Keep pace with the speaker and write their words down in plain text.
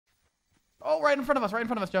Oh, right in front of us. Right in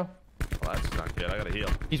front of us, Joe. Well, that's not good. I gotta heal.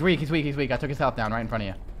 He's weak. He's weak. He's weak. I took his health down right in front of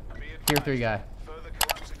you. Tier 3 guy. Further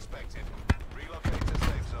collapse expected. Relocate to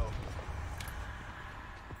safe zone.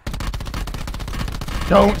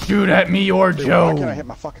 Don't shoot at me or Joe. Why can't I hit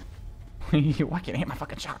my fucking... Why can't I hit my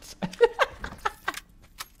fucking shots?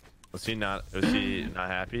 Was he not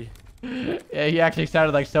happy? Yeah, he actually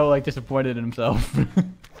sounded like so disappointed in himself.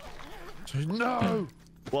 No.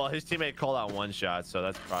 Well, his teammate called out one shot, so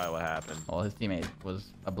that's probably what happened. Well, his teammate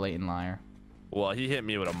was a blatant liar. Well, he hit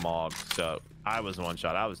me with a Mog, so I was one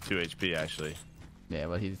shot. I was 2 HP actually. Yeah,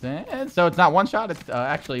 but he's so it's not one shot. It's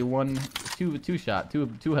actually two shot,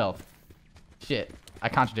 two health. Shit, I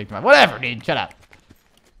contradicted my whatever, dude. Shut up.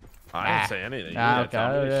 I didn't say anything. Okay.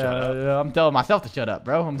 I'm telling myself to shut up,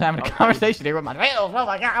 bro. I'm having a conversation here with my whales. Oh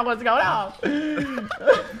my god, what's going on?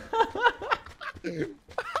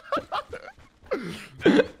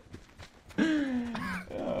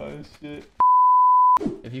 Oh shit.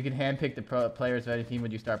 If you could handpick the players of any team,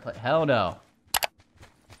 would you start playing? Hell no.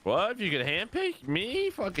 What? If you could handpick me?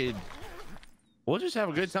 Fucking. We'll just have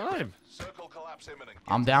a good time. Circle collapse imminent.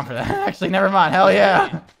 I'm down for that. Actually, never mind. Hell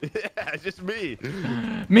yeah. Yeah, just me.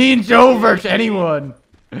 Me and Joe versus anyone.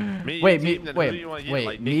 Me, wait, me,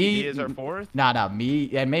 like, me is our fourth? Nah,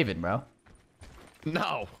 me and Maven, bro.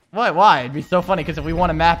 No. What? Why? It'd be so funny because if we won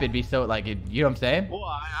a map, it'd be so you know what I'm saying? Well,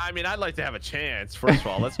 I mean, I'd like to have a chance. First of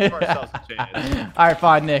all, let's give ourselves a chance. All right,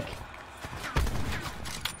 fine, Nick.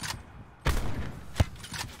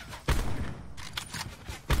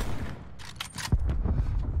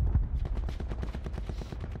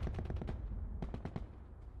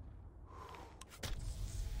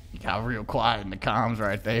 You got real quiet in the comms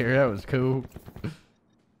right there. That was cool.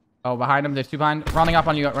 Oh, behind him. There's two behind. Running up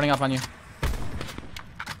on you. Running up on you.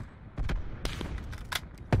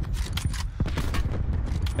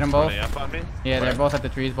 Hit them both. Up on me? Yeah, Where? they're both at the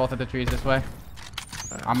trees. Both at the trees this way.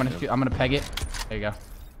 Right, I'm gonna shoot. I'm gonna peg it. There you go.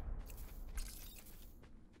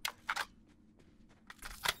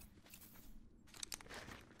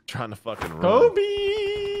 Trying to fucking run. Kobe.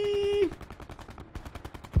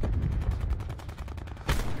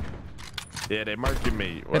 Yeah, they marking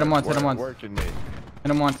me. Hit him once. Hit him once. Working me.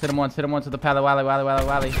 Hit him once. Hit him once. Hit him once with the pally.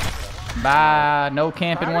 Wally. Bye. No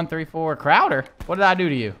camping. 134. Crowder. What did I do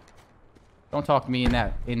to you? Don't talk to me in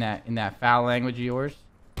that foul language of yours.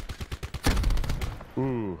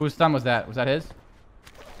 Ooh. Whose stun was that? Was that his?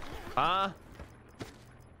 I'm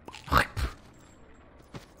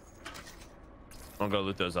gonna go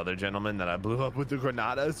loot those other gentlemen that I blew up with the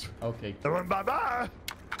granadas. Okay. Everyone, bye-bye.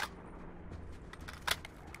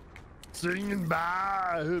 Singing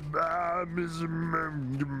bye, Mr.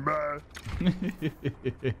 Goodbye.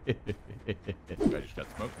 I just got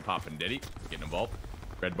smoke. Popping Diddy. Getting involved.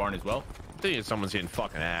 Red Barn as well. I think someone's getting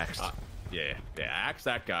fucking axed. Yeah, axe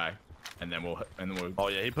that guy, and then we'll. Oh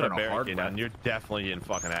yeah, he put a barricade down. You're definitely getting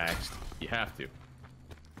fucking axed. You have to.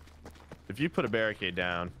 If you put a barricade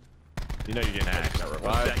down, you know you're getting axed.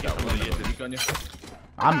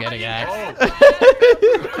 I'm getting axed.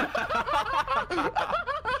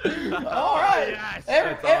 All right.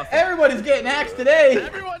 Yes, Everybody's getting axed today.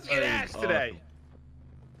 Everyone's getting axed today.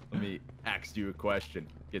 Let me ask you a question.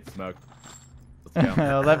 Get smoked. Let's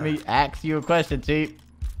go. Let me ask you a question, Chief.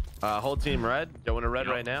 Whole team red. Going to red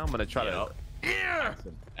right now. I'm gonna try to. Yeah.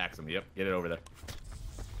 Axe him. Yep. Get it over there.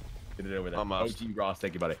 Get it over there. Almost. OG Ross,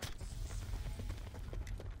 thank you, buddy.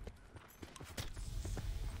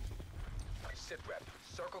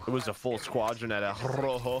 It was a full squadron at a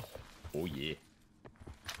rojo. Oh yeah.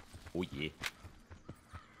 Oh yeah.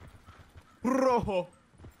 Rojo.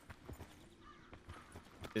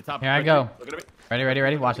 The top. Here I go. Look at me.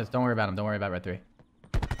 Ready. Watch this. Don't worry about him. Don't worry about red 3.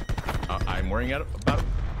 I'm worrying about it.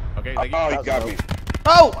 Okay. Thank you. Oh, he got me.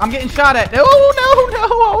 Oh, I'm getting shot at. Oh,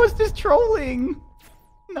 no. I was just trolling.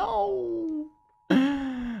 No.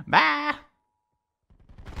 Bye.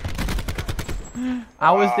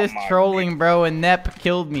 I was just trolling, bro, and Nep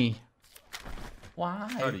killed me. Why?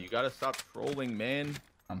 Carter, you gotta stop trolling, man.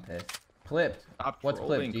 I'm pissed. Clipped. Stop What's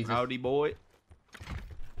trolling, clipped, Jesus? Howdy boy.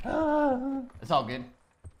 It's all good.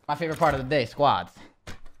 My favorite part of the day, squads.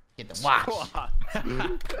 Get to watch.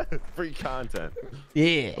 Free content.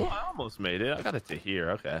 Yeah. Oh, I almost made it. I got it to here.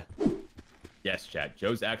 Okay. Yes, Chad.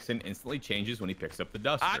 Joe's accent instantly changes when he picks up the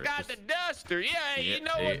duster. I got the duster. Yeah, you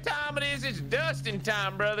know what time it is. It's dusting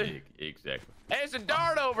time, brother. Exactly. There's a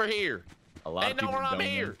dart over here. A lot They of know people where I'm don't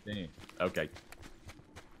here. understand. Okay.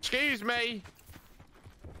 Excuse me.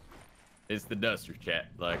 It's the duster, chat.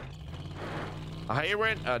 Like, I hear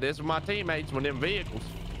it. This is my teammates with them vehicles.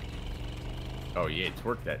 oh yeah,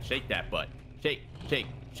 twerk that. Shake that butt. Shake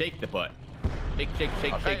the butt. Shake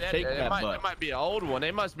that That butt. might be an old one.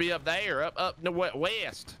 They must be up there, up the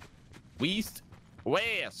west. West.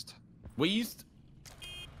 West.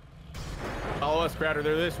 Follow us, Crowder.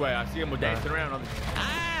 They're this way. I see them dancing around on the.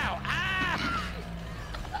 Ow! Ow!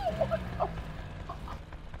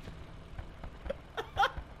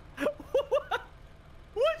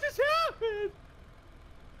 What just happened?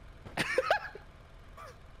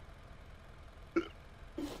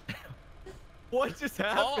 What just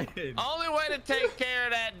happened? Only way to take care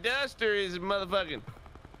of that duster is motherfucking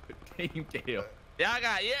Team kill. Yeah,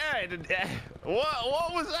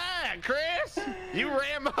 what was that, Chris? You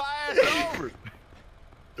ran my ass over.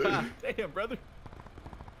 God damn, brother.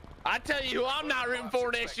 I tell you who I'm not rooting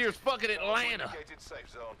for next year's fucking Atlanta. Located safe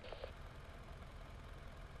zone.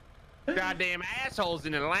 Goddamn assholes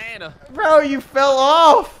in Atlanta. Bro, you fell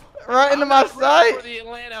off right into my For sight. the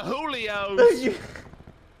Atlanta Julios. You-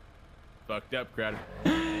 Fucked up, Crowder.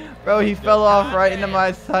 Bro, he fell off right into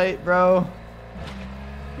my sight, bro.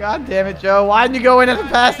 God damn it, Joe. Why didn't you go in as a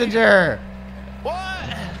passenger?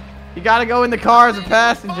 What? You gotta go in the car as a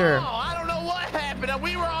passenger. Oh, I don't know what happened.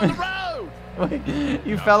 We were on the road.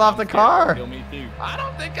 You fell off the car. Kill me too. I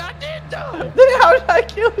don't think I did though. Then how did I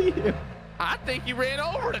kill you? I think you ran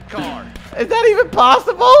over the car. Is that even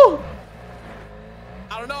possible?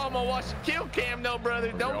 I don't know. I'm gonna watch the kill cam, though,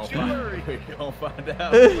 brother. Don't you worry. We're gonna find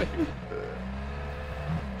out.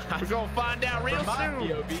 We're gonna find out real From my soon.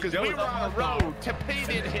 POV, Because Joe we was were on on the my car. road. P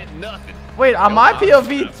didn't hit nothing. Wait, on my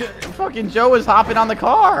POV, fucking Joe was hopping on the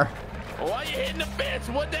car. Why you hitting the fence?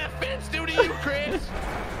 What'd that fence do to you, Chris?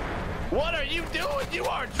 What are you doing? You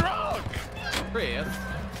are drunk. Chris.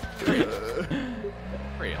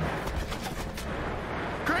 Chris!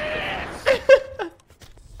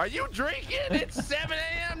 Are you drinking? It's 7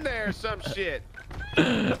 a.m. there or some shit.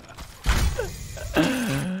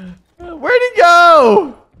 Where'd he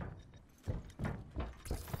go?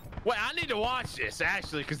 Wait, I need to watch this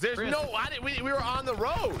actually, because there's no. We were on the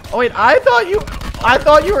road. Oh wait, I thought you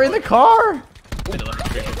were in the car.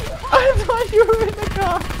 I thought you were in the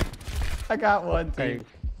car. I got one too.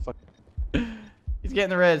 He's getting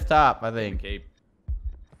the res top, I think. Cape.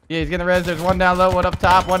 Yeah, he's getting the res. There's one down low, one up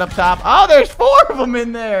top, one up top. Oh, there's 4 of them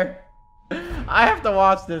in there. I have to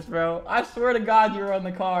watch this, bro. I swear to God, you were on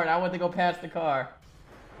the car, and I went to go past the car.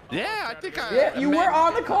 Yeah, I think I. Yeah, you were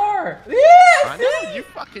on the car. Yeah, I know,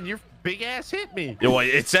 you big ass hit me. Yeah, well,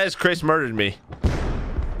 it says Chris murdered me.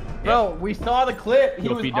 Bro, we saw the clip. He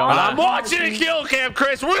was on I'm watching a kill cam,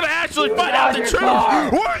 Chris. We're gonna actually You find were out on the your truth.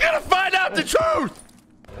 car. We're gonna find out the truth.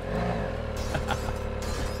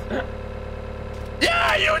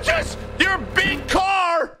 Yeah, your big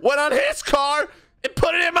car went on his car and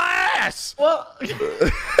put it in my ass. Well,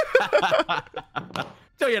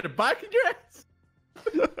 So you had a bike in your ass?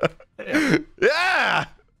 Yeah.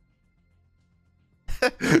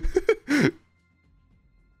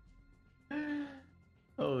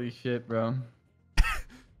 holy shit, bro.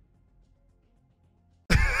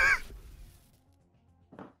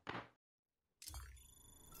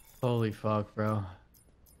 Holy fuck, bro.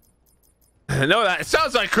 No, that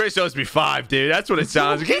sounds like Chris owes me 5, dude. That's what it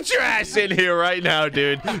sounds like. Get your ass in here right now,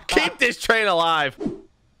 dude. Keep this train alive.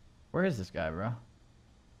 Where is this guy, bro?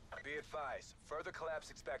 Be advised, further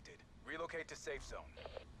collapse expected. Relocate to safe zone.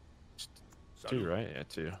 2, right? Yeah,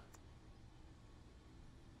 2.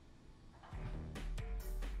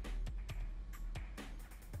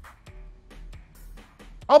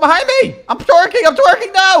 Oh, behind me! I'm twerking! I'm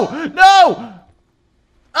twerking! No! No!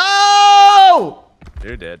 Oh!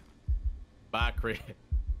 You're dead. Bye, Chris.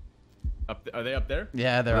 Are they up there?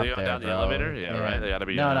 Yeah, they're Are up they going there, down the bro. elevator? Yeah, right. They gotta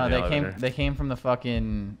be No, going no, down the they elevator. came from the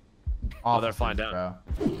fucking Oh, they're offices, flying down.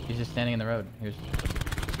 bro. He's just standing in the road. Here's.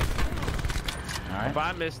 All right.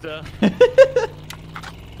 Bye, mister.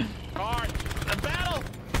 Car. A battle.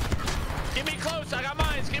 Get me close. I got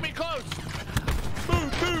mines. Get me close.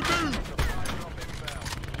 Move, move, move.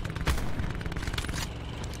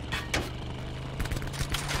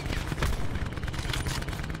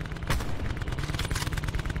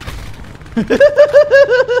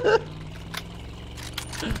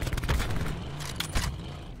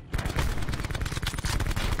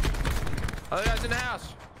 Other guys in the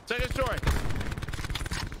house. Second story.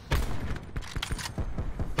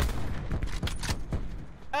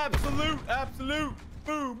 Absolute.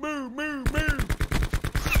 Move.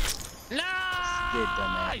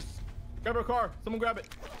 Nice. Grab our car. Someone grab it.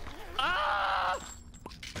 Ah!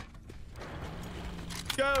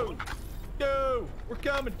 Go. We're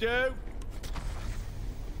coming, Joe.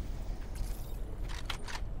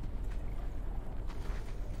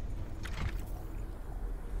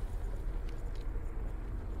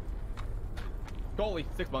 Goalie,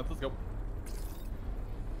 6 months. Let's go.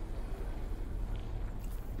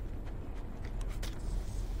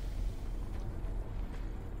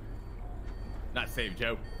 Not save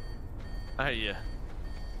Joe. Yeah.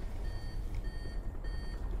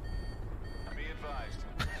 Be advised.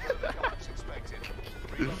 Further collapse expected.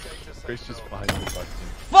 Relocate to Chris safe just zone. finds the question.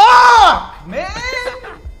 Fuck,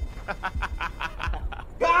 man!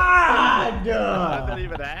 God! How did that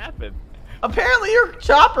even happen? Apparently your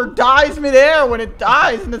chopper dies midair when it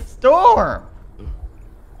dies in the storm.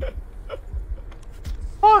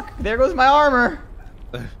 Fuck, there goes my armor.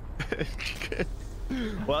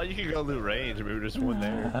 Well, you can go loot range. I mean, we just won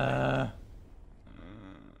there.